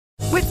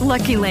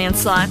Lucky Land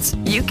Slots,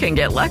 you can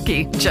get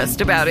lucky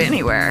just about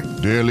anywhere.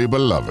 Dearly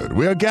beloved,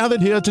 we are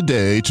gathered here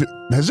today to...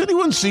 Has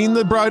anyone seen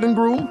the bride and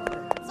groom?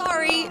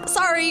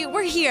 Sorry,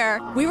 we're here.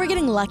 We were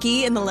getting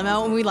lucky in the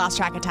limo and we lost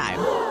track of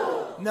time.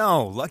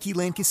 No, Lucky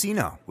Land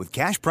Casino, with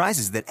cash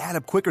prizes that add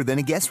up quicker than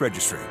a guest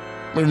registry.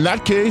 In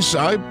that case,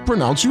 I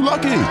pronounce you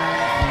lucky.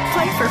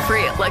 Play for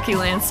free at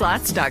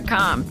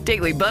LuckyLandSlots.com.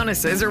 Daily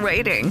bonuses are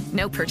waiting.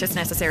 No purchase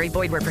necessary.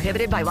 Void where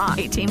prohibited by law.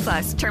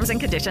 18+. Terms and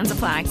conditions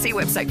apply. See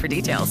website for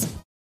details.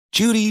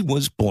 Judy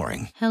was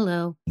boring.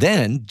 Hello.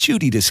 Then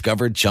Judy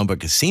discovered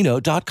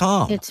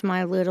ChumbaCasino.com. It's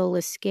my little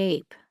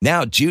escape.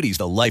 Now Judy's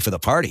the life of the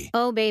party.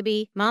 Oh,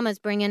 baby, mama's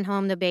bringing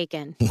home the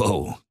bacon.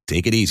 Whoa,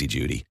 take it easy,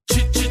 Judy.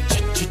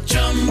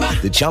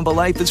 The Chumba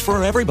life is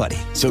for everybody.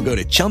 So go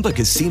to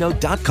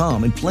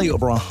ChumbaCasino.com and play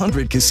over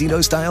 100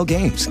 casino-style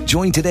games.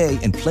 Join today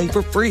and play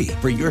for free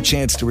for your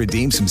chance to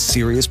redeem some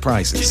serious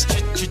prizes.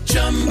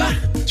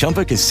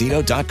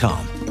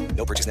 ChumbaCasino.com.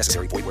 No purchase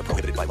necessary. Void where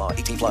prohibited by law.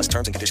 18+.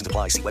 Terms and conditions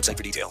apply. See website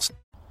for details.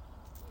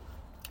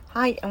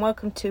 Hi, and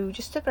welcome to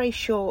just a very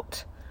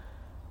short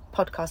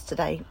podcast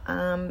today.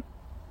 I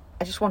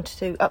just wanted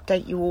to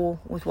update you all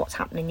with what's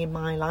happening in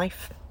my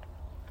life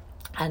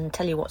and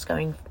tell you what's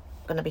going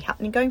to be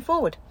happening going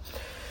forward.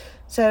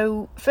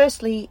 So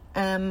firstly,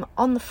 on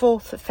the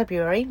 4th of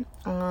February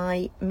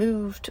I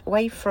moved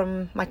away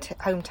from my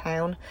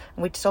hometown,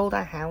 and we'd sold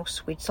our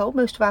house, we'd sold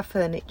most of our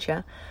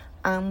furniture,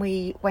 and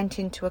we went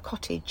into a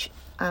cottage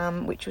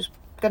which was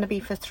going to be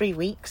for 3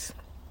 weeks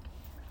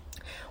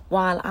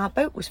while our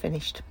boat was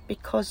finished,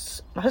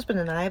 because my husband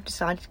and I have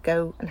decided to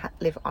go and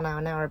live on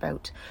our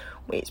narrowboat.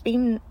 It's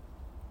been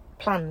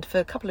planned for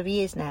a couple of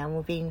years now, and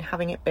we've been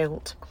having it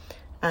built,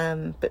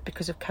 but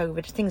because of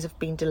COVID things have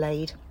been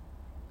delayed,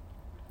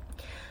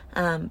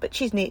 but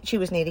she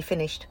was nearly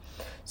finished,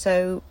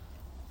 so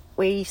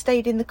we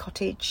stayed in the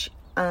cottage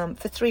for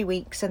 3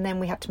 weeks, and then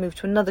we had to move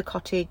to another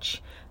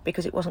cottage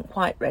because it wasn't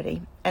quite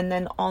ready. And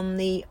then on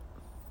the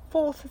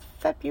 4th of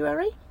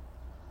February,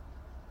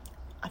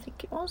 I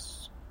think it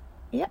was,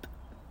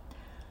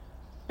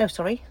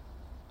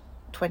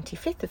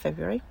 25th of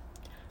February,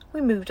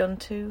 we moved on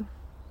to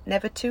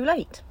Never Too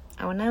Late,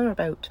 our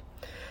narrowboat.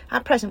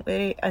 At present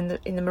we're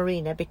in the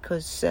marina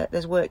because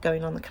there's work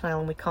going on the canal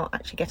and we can't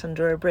actually get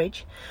under a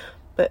bridge.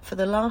 But for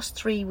the last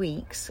 3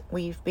 weeks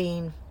we've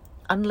been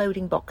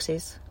unloading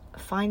boxes,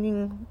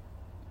 finding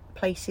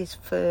places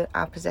for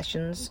our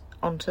possessions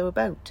onto a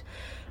boat.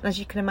 And as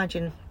you can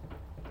imagine,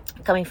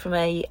 coming from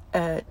a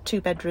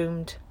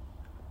 2-bedroomed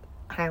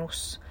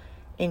house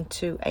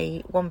into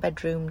a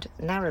 1-bedroomed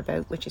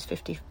narrowboat, which is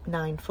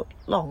 59 foot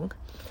long,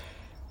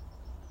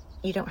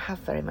 you don't have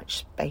very much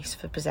space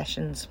for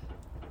possessions.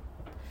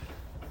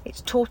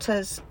 It's taught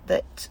us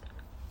that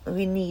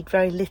we need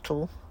very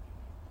little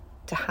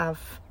to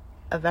have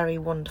a very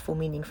wonderful,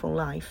 meaningful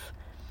life,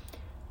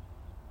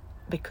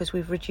 because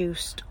we've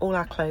reduced all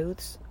our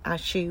clothes, our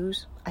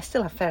shoes. I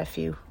still have fair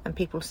few, and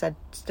people said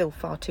still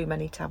far too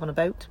many to have on a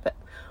boat, but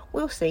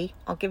we'll see.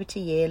 I'll give it a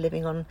year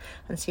living on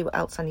and see what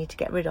else I need to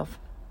get rid of.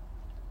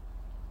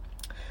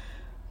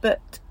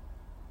 But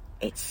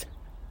it's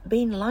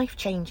been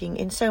life-changing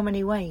in so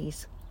many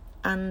ways,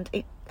 and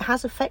it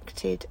has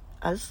affected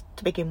us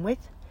to begin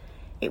with.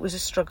 It was a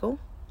struggle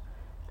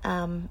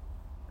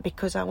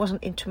because I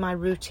wasn't into my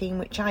routine,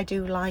 which I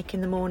do like in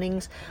the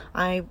mornings.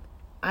 I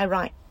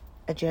write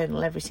a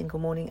journal every single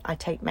morning. I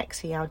take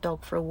Mexi, our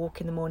dog, for a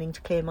walk in the morning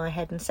to clear my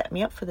head and set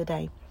me up for the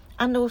day.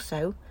 And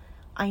also,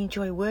 I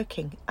enjoy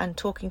working and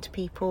talking to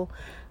people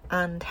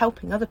and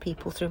helping other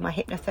people through my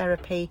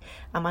hypnotherapy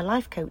and my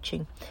life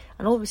coaching.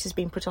 And all this has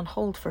been put on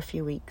hold for a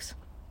few weeks.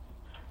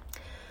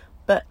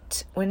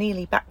 But we're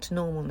nearly back to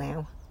normal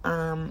now.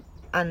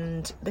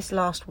 And this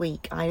last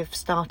week I have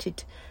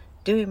started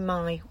doing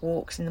my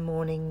walks in the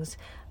mornings,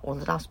 or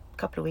the last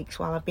couple of weeks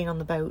while I've been on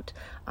the boat.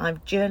 I'm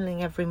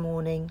journaling every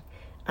morning,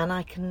 and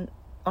I can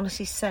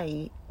honestly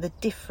say the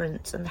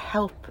difference and the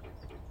help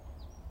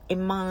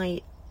in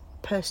my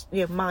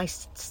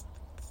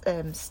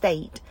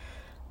state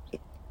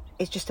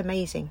is just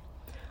amazing.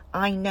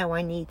 I know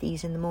I need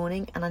these in the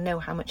morning, and I know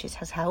how much it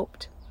has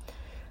helped.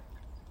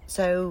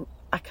 So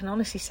I can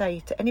honestly say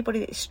to anybody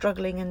that is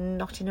struggling and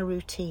not in a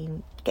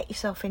routine, get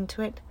yourself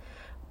into it.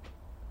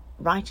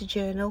 Write a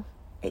journal.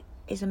 It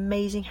is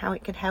amazing how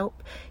it can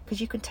help, because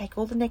you can take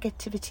all the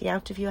negativity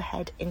out of your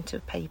head into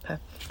paper,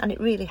 and it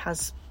really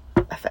has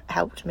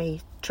helped me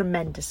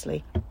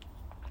tremendously.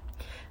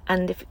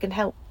 And if it can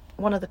help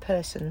one other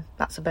person,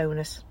 that's a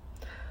bonus.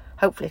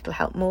 Hopefully it'll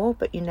help more,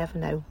 but you never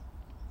know.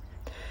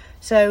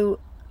 So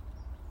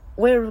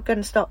we're going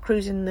to start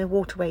cruising the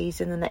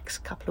waterways in the next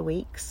couple of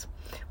weeks,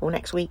 or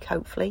next week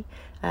hopefully,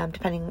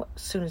 depending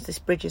as soon as this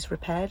bridge is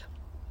repaired.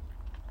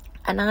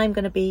 And I'm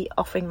going to be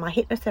offering my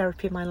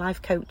hypnotherapy and my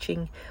life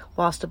coaching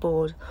whilst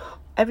aboard.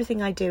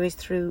 Everything I do is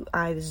through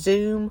either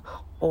Zoom,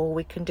 or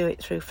we can do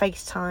it through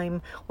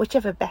FaceTime,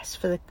 whichever best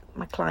for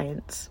my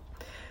clients.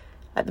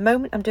 At the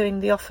moment I'm doing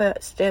the offer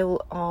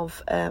still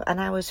of an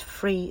hour's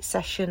free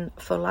session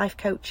for life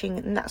coaching,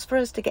 and that's for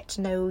us to get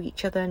to know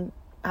each other and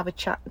have a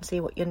chat and see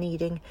what you're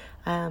needing.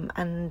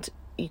 And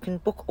you can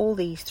book all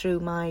these through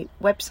my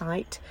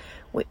website,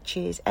 which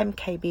is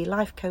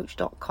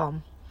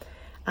mkblifecoach.com.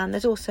 And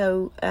there's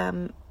also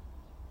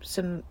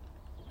some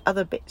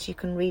other bits you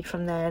can read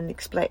from there and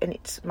explain, and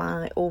it's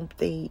all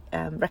the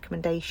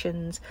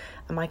recommendations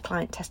and my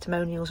client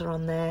testimonials are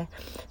on there,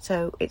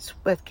 so it's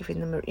worth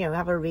giving them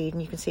have a read,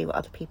 and you can see what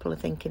other people are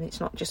thinking. It's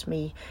not just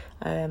me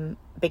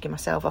bigging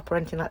myself up or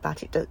anything like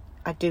that.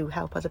 I do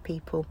help other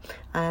people,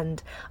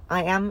 and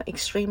I am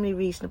extremely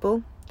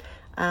reasonable,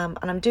 and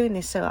I'm doing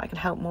this so I can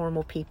help more and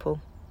more people.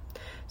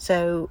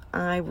 So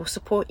I will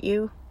support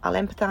you, I'll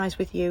empathise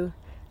with you,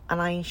 and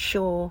I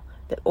ensure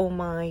that all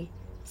my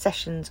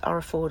sessions are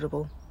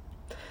affordable.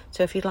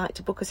 So if you'd like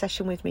to book a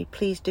session with me,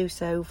 please do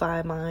so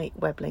via my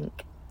web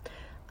link.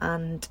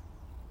 And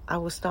I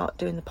will start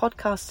doing the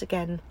podcasts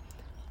again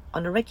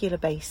on a regular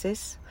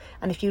basis.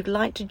 And if you'd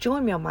like to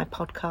join me on my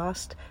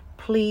podcast,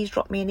 please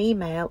drop me an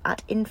email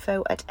at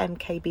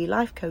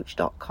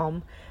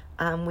info@mkblifecoach.com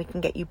and we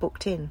can get you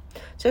booked in.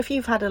 So if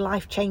you've had a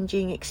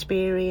life-changing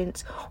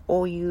experience,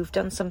 or you've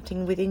done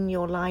something within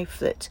your life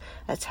that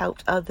has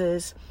helped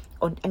others,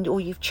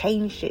 or you've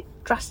changed it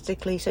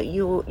drastically so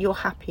you're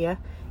happier,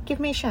 give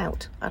me a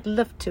shout. I'd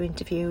love to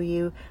interview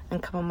you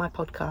and come on my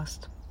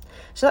podcast.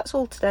 So that's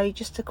all today,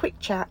 just a quick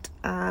chat,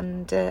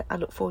 and I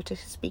look forward to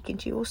speaking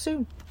to you all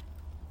soon.